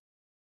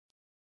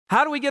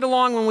 How do we get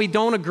along when we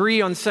don't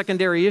agree on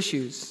secondary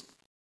issues?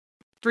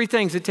 3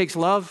 things. It takes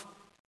love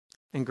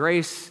and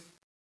grace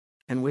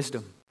and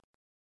wisdom.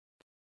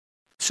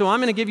 So I'm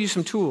going to give you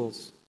some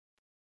tools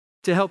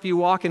to help you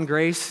walk in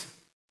grace,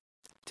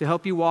 to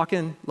help you walk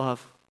in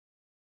love,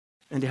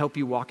 and to help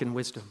you walk in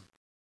wisdom.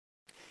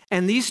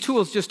 And these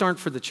tools just aren't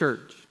for the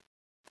church.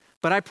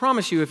 But I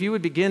promise you, if you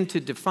would begin to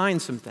define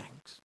some things,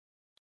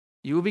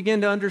 you will begin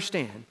to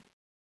understand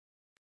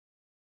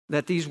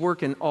that these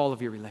work in all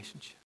of your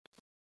relationships.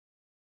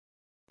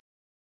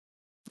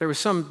 There was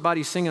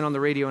somebody singing on the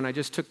radio, and I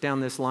just took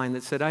down this line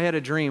that said, I had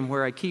a dream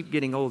where I keep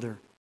getting older,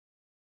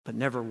 but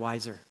never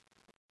wiser.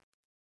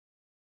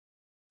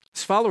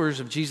 As followers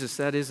of Jesus,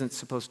 that isn't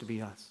supposed to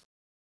be us.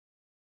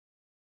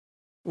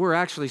 We're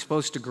actually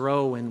supposed to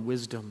grow in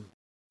wisdom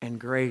and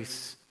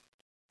grace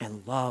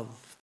and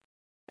love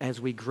as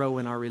we grow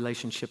in our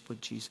relationship with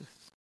Jesus.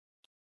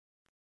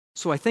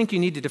 So I think you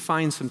need to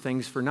define some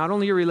things for not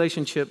only your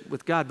relationship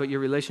with God, but your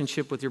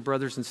relationship with your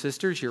brothers and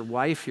sisters, your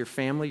wife, your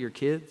family, your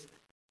kids.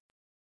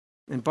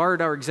 And Bart,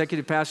 our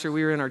executive pastor,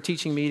 we were in our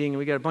teaching meeting, and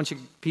we got a bunch of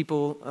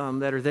people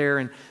that are there,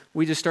 and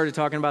we just started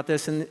talking about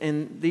this,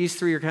 and these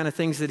 3 are kind of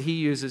things that he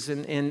uses,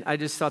 and I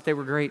just thought they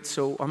were great,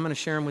 so I'm going to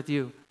share them with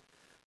you.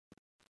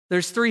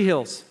 There's 3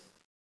 hills,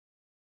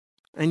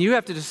 and you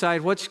have to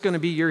decide what's going to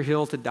be your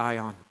hill to die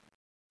on.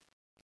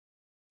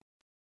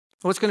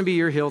 What's going to be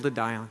your hill to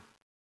die on?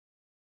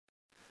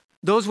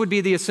 Those would be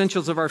the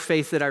essentials of our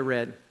faith that I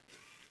read.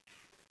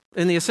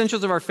 In the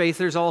essentials of our faith,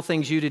 there's all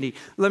things unity.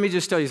 Let me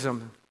just tell you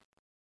something.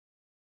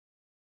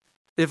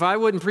 if I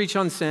wouldn't preach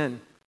on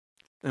sin,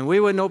 and we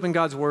wouldn't open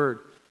God's word,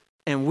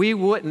 and we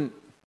wouldn't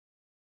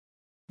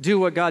do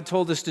what God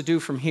told us to do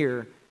from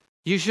here,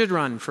 you should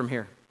run from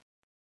here.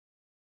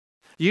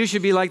 You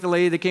should be like the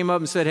lady that came up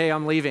and said, hey,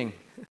 I'm leaving.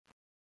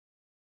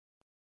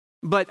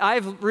 But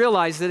I've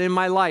realized that in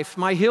my life,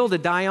 my hill to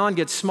die on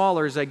gets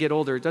smaller as I get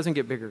older. It doesn't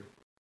get bigger.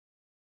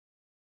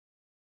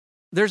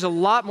 There's a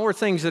lot more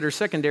things that are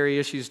secondary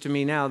issues to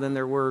me now than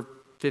there were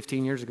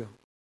 15 years ago.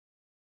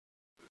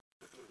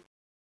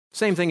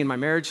 Same thing in my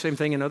marriage, same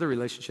thing in other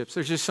relationships.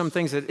 There's just some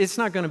things that it's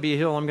not going to be a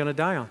hill I'm going to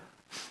die on.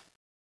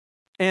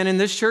 And in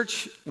this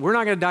church, we're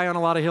not going to die on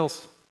a lot of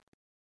hills.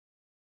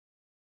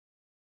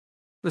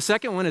 The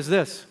second one is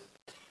this.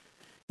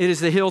 It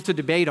is the hill to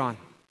debate on.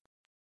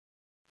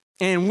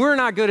 And we're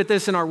not good at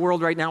this in our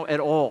world right now at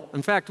all.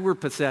 In fact, we're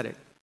pathetic.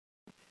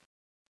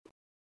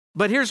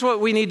 But here's what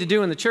we need to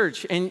do in the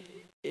church, and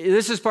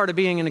this is part of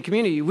being in a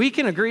community. We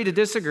can agree to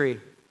disagree.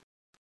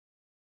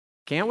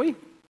 Can't we?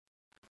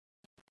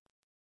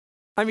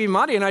 I mean,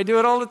 Monty and I do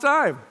it all the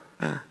time.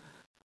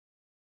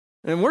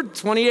 And we're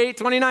 28,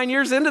 29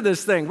 years into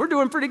this thing. We're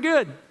doing pretty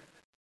good.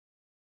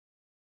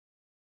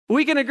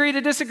 We can agree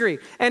to disagree.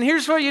 And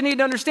here's what you need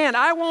to understand.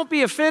 I won't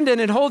be offended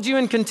and hold you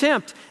in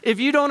contempt if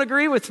you don't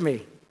agree with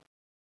me.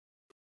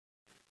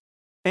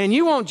 And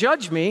you won't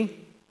judge me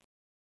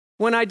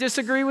when I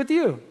disagree with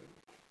you.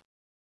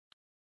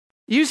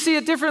 You see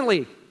it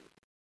differently.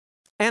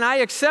 And I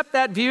accept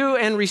that view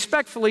and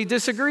respectfully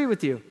disagree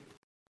with you.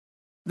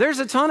 There's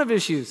a ton of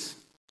issues.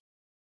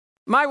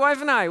 My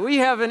wife and I, we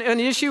have an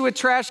issue with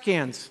trash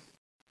cans.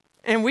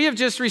 And we have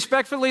just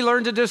respectfully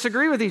learned to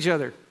disagree with each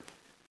other.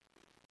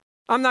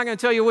 I'm not going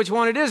to tell you which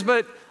one it is,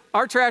 but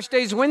our trash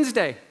day is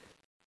Wednesday.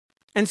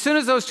 And as soon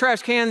as those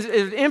trash cans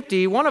are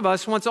empty, one of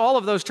us wants all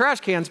of those trash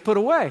cans put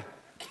away.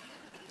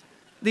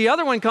 The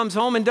other one comes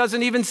home and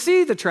doesn't even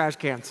see the trash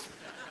cans.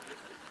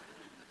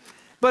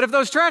 But if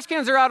those trash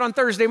cans are out on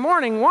Thursday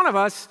morning, one of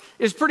us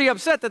is pretty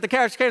upset that the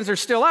trash cans are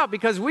still out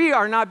because we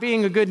are not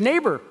being a good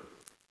neighbor.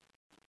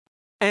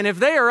 And if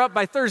they are up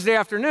by Thursday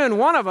afternoon,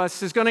 one of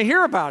us is going to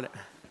hear about it.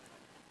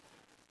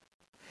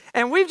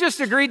 And we've just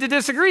agreed to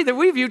disagree that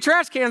we view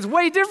trash cans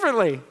way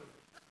differently.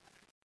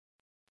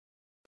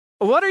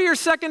 What are your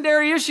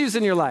secondary issues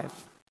in your life?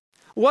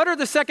 What are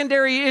the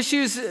secondary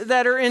issues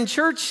that are in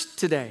church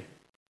today?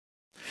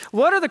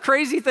 What are the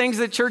crazy things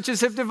that churches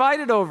have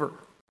divided over?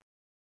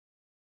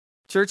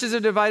 Churches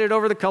have divided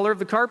over the color of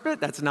the carpet.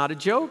 That's not a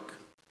joke.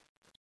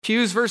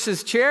 Pews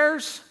versus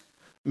chairs.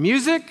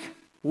 Music.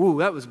 Ooh,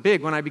 that was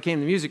big when I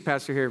became the music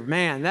pastor here.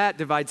 Man, that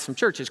divides some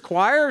churches.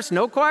 Choirs,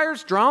 no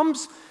choirs,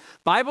 drums,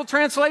 Bible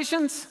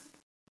translations.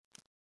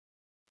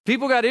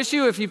 People got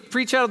issue if you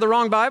preach out of the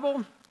wrong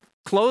Bible.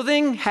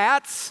 Clothing,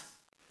 hats,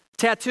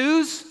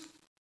 tattoos.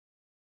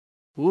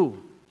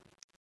 Ooh.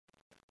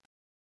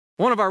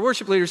 One of our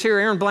worship leaders here,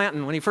 Aaron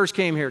Blanton, when he first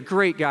came here,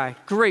 great guy,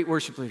 great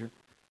worship leader,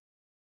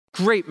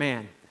 great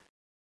man.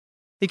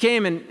 He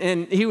came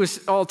and he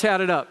was all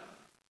tatted up.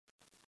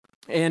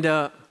 And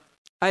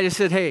I just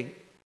said, hey,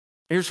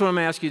 here's what I'm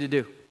going to ask you to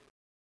do.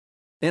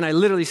 And I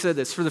literally said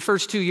this, for the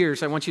first 2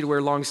 years, I want you to wear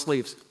long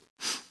sleeves.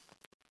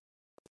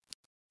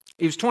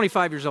 He was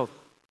 25 years old.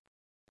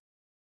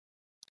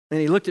 And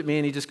he looked at me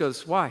and he just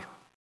goes, why?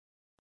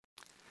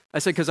 I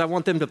said, because I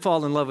want them to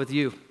fall in love with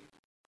you.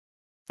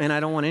 And I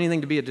don't want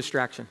anything to be a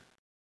distraction.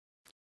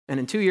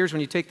 And in 2 years,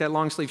 when you take that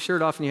long sleeve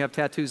shirt off and you have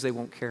tattoos, they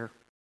won't care.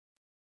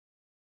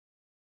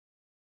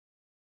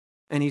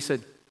 And he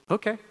said,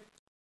 okay.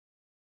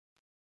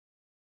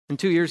 In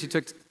 2 years, he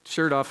took the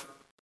shirt off.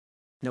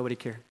 Nobody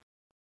cared.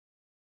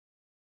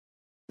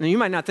 Now, you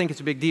might not think it's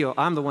a big deal.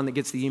 I'm the one that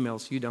gets the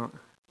emails. You don't.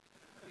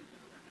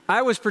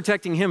 I was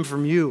protecting him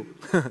from you.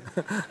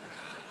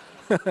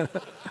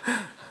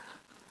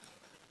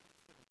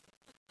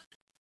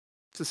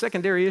 It's a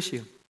secondary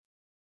issue.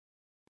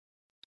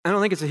 I don't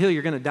think it's a hill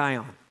you're going to die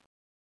on.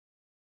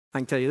 I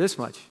can tell you this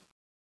much.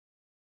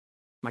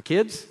 My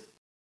kids,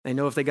 they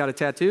know if they got a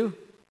tattoo,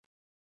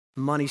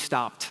 money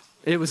stopped.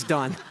 It was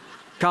done.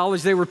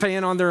 College they were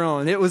paying on their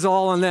own. It was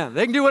all on them.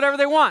 They can do whatever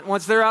they want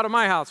once they're out of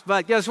my house.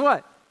 But guess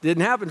what?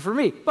 Didn't happen for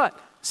me. But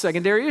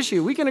secondary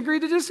issue. We can agree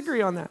to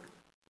disagree on that.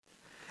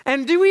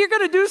 And you're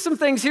going to do some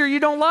things here you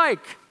don't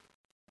like.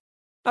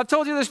 I've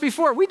told you this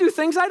before. We do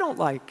things I don't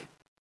like.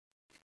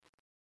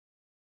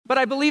 But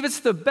I believe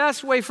it's the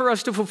best way for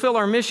us to fulfill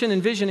our mission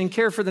and vision and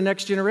care for the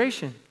next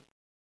generation.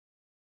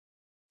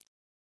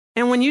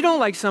 And when you don't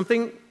like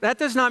something, that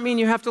does not mean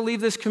you have to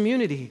leave this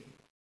community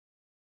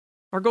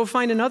or go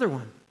find another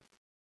one.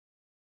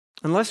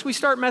 Unless we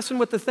start messing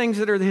with the things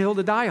that are the hill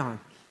to die on.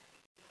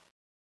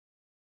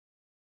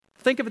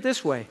 Think of it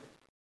this way.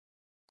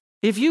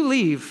 If you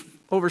leave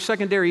over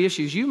secondary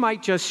issues, you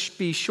might just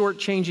be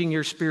shortchanging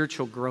your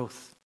spiritual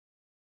growth.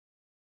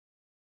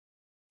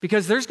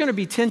 Because there's going to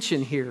be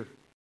tension here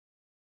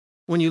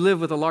when you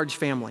live with a large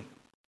family.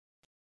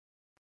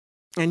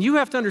 And you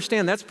have to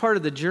understand that's part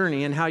of the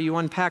journey and how you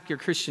unpack your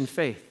Christian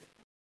faith.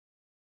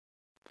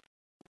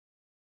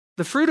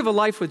 The fruit of a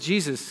life with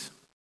Jesus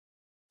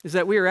is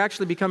that we are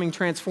actually becoming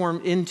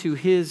transformed into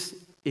his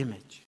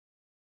image.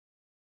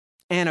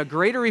 And a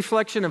greater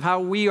reflection of how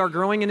we are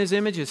growing in his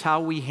image is how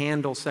we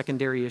handle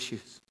secondary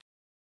issues.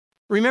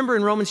 Remember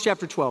in Romans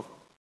chapter 12,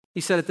 he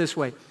said it this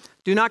way,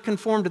 do not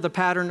conform to the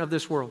pattern of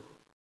this world,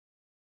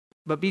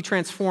 but be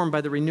transformed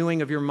by the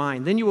renewing of your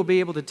mind. Then you will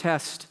be able to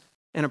test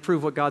and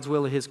approve what God's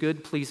will is, his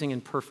good, pleasing,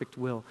 and perfect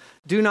will.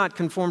 Do not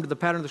conform to the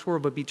pattern of this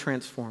world, but be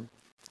transformed.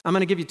 I'm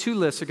going to give you two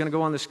lists. They're going to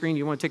go on the screen.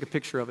 You want to take a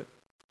picture of it.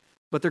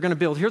 But they're going to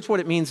build. Here's what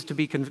it means to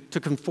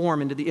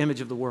conform into the image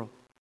of the world.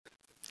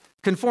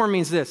 Conform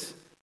means this.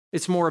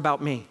 It's more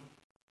about me.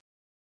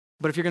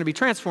 But if you're going to be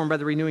transformed by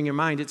the renewing of your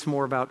mind, it's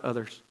more about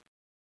others.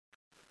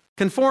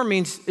 Conform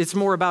means it's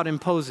more about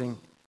imposing.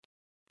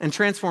 And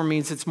transform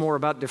means it's more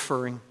about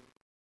deferring.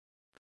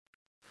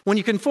 When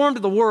you conform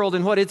to the world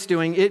and what it's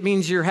doing, it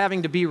means you're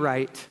having to be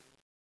right.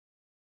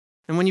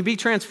 And when you be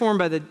transformed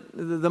by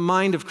the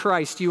mind of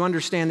Christ, you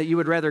understand that you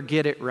would rather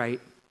get it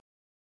right.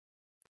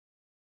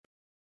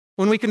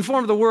 When we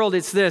conform to the world,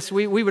 it's this.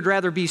 We would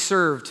rather be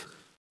served.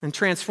 And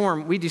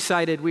transform, we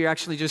decided we're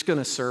actually just going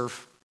to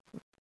serve.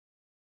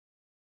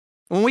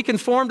 When we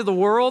conform to the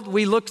world,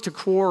 we look to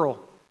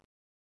quarrel.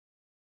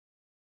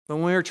 But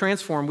when we are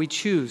transformed, we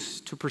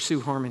choose to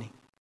pursue harmony.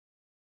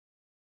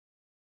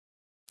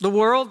 The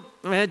world,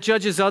 it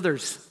judges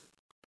others.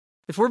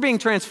 If we're being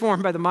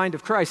transformed by the mind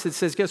of Christ, it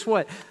says, guess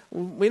what?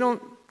 We don't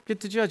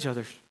get to judge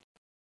others.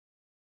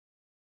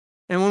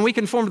 And when we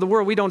conform to the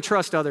world, we don't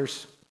trust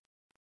others.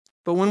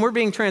 But when we're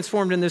being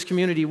transformed in this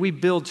community, we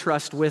build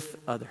trust with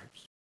others.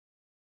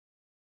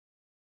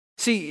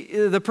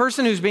 See, the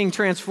person who's being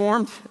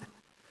transformed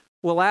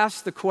will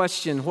ask the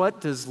question, what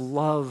does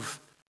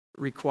love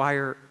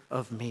require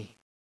of me?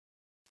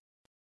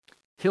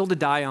 Hill to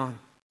die on,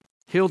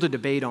 hill to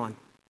debate on,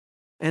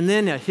 and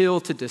then a hill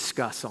to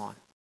discuss on.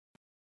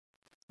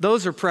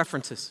 Those are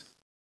preferences.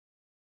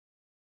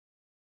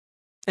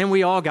 And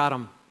we all got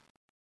them.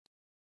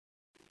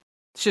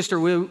 It's just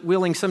we're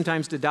willing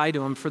sometimes to die to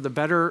them for the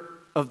better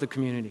of the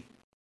community.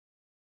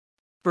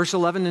 Verse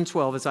 11 and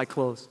 12 as I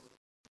close.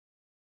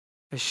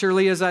 As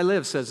surely as I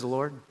live, says the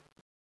Lord,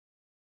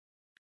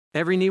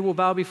 every knee will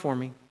bow before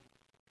me,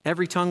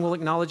 every tongue will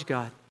acknowledge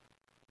God.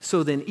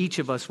 So then each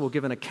of us will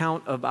give an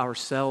account of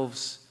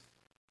ourselves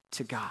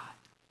to God.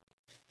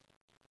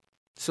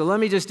 So let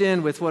me just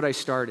end with what I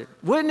started.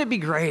 Wouldn't it be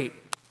great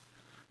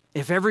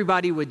if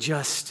everybody would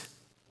just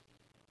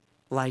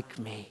like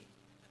me?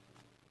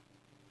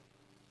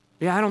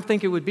 Yeah, I don't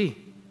think it would be.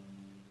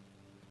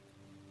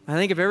 I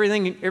think if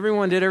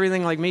everyone did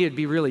everything like me, it'd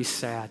be really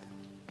sad.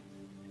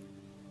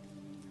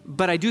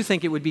 But I do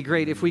think it would be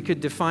great if we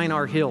could define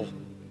our hill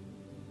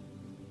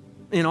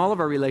in all of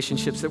our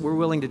relationships that we're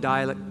willing to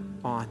die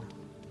on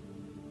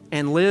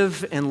and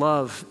live and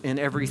love in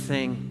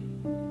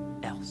everything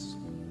else.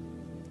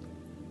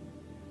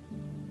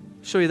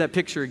 Show you that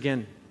picture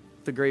again,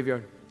 the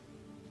graveyard.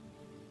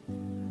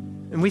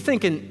 And we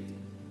thinking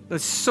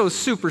it's so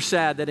super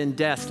sad that in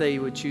death they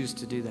would choose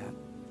to do that.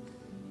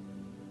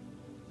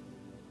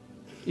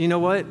 You know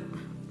what?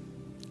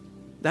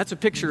 That's a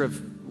picture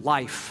of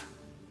life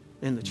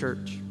in the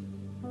church.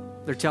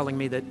 They're telling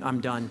me that I'm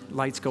done.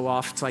 Lights go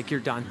off. It's like, you're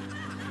done.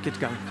 Get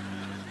going.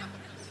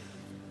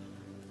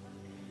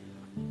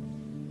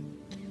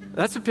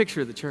 That's a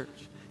picture of the church.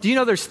 Do you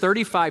know there's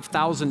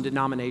 35,000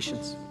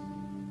 denominations?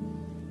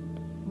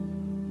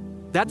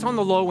 That's on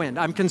the low end.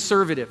 I'm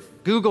conservative.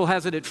 Google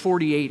has it at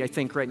 48, I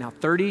think, right now.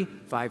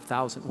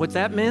 35,000. What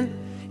that meant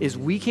is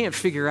we can't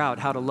figure out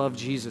how to love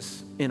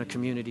Jesus in a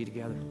community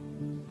together.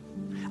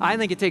 I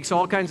think it takes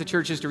all kinds of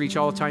churches to reach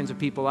all kinds of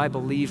people. I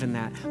believe in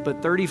that.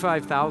 But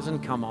 35,000,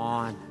 come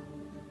on.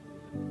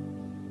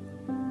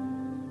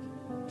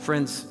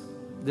 Friends,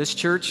 this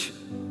church,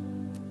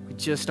 we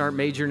just aren't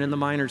majoring in the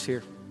minors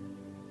here.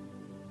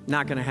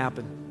 Not going to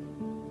happen.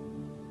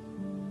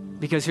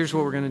 Because here's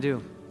what we're going to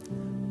do.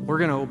 We're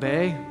going to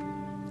obey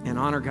and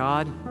honor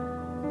God,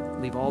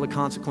 leave all the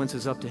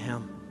consequences up to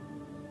Him.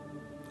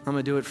 I'm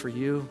going to do it for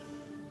you,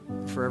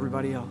 for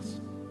everybody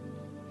else.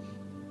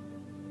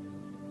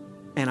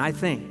 And I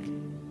think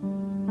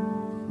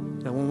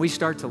that when we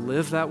start to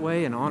live that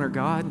way and honor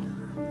God,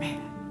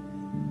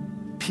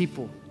 man,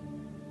 people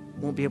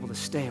won't be able to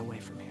stay away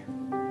from here.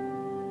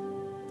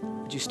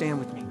 Would you stand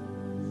with me?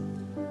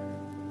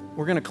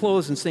 We're going to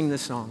close and sing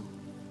this song.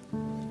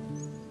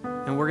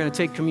 And we're going to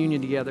take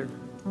communion together.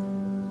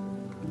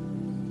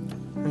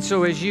 And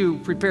so as you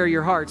prepare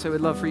your hearts, I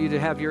would love for you to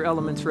have your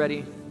elements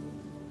ready.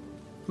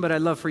 But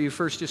I'd love for you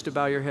first just to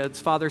bow your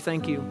heads. Father,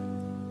 thank you.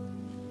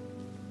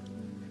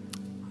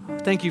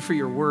 Thank you for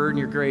your word and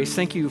your grace.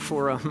 Thank you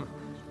for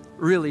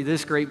really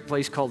this great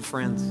place called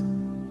Friends.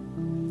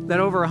 That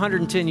over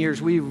 110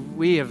 years,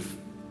 we have,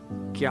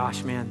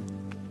 gosh, man,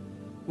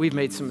 we've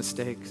made some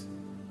mistakes.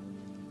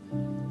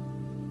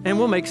 And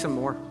we'll make some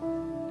more.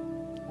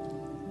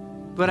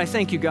 But I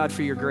thank you, God,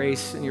 for your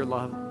grace and your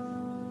love.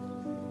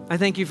 I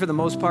thank you for the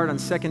most part on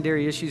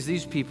secondary issues.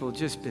 These people have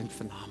just been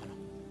phenomenal.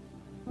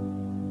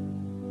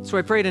 So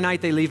I pray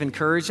tonight they leave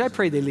encouraged. I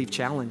pray they leave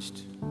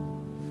challenged.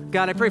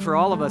 God, I pray for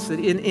all of us that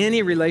in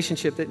any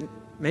relationship that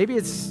maybe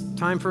it's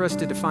time for us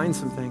to define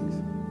some things.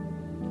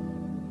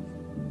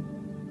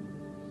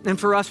 And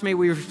for us, may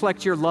we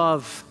reflect your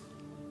love.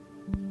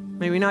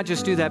 May we not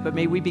just do that, but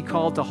may we be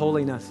called to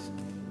holiness,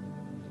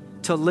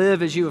 to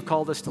live as you have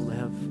called us to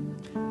live.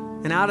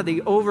 And out of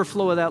the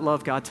overflow of that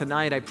love, God,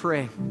 tonight I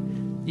pray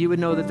you would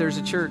know that there's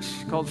a church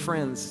called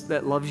Friends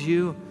that loves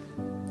you,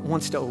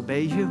 wants to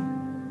obey you,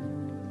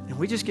 and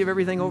we just give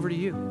everything over to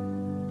you.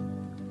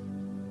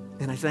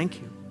 And I thank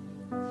you.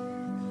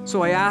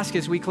 So I ask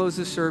as we close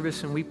this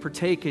service and we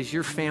partake as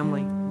your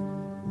family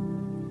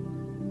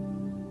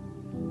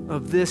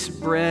of this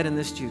bread and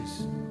this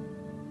juice,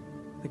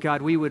 that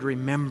God, we would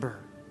remember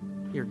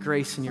your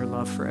grace and your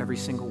love for every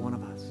single one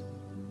of us.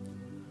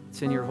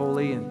 It's in your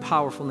holy and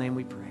powerful name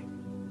we pray.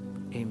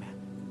 Amen.